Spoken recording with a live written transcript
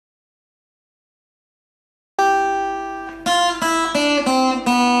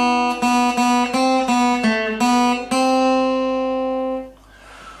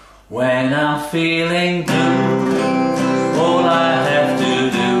feeling blue, all I have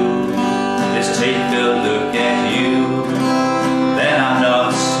to do is take a look at you. Then I'm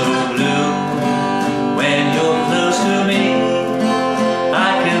not so blue. When you're close to me,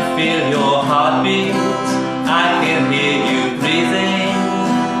 I can feel your heartbeat, I can hear you breathing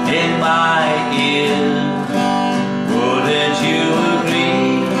in my ear. Wouldn't you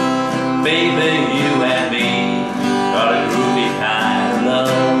agree, baby, you and me got a groovy kind of love.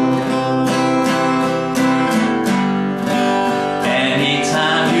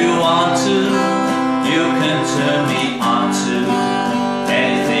 Anytime you want to, you can turn me on to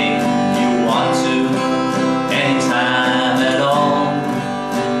anything you want to, anytime at all.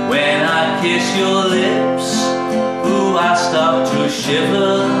 When I kiss your lips, ooh, I start to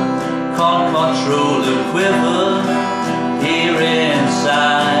shiver, can't control the quiver here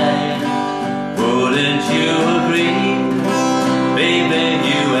inside. Wouldn't you agree, baby,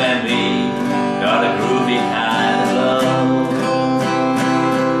 you and me got a groovy kind of love.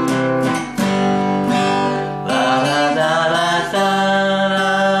 La da da da da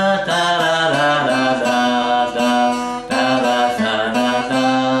da da da da da da da da da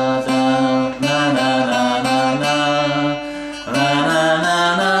da na na na na na na na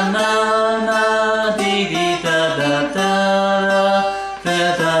na na na dee dee da da da da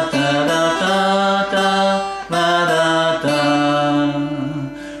da da da da da da.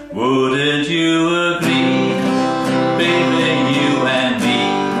 Wouldn't you agree, baby, you and me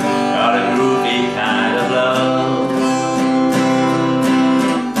got a groovy kind of love.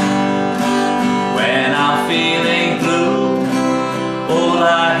 When I'm feeling blue, all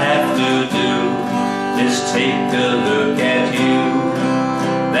I have to do is take a look at you.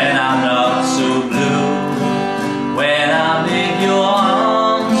 Then I'm not so blue. When I'm in your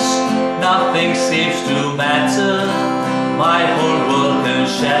arms, nothing seems to matter, my whole world can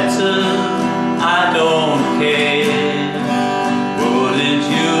shatter.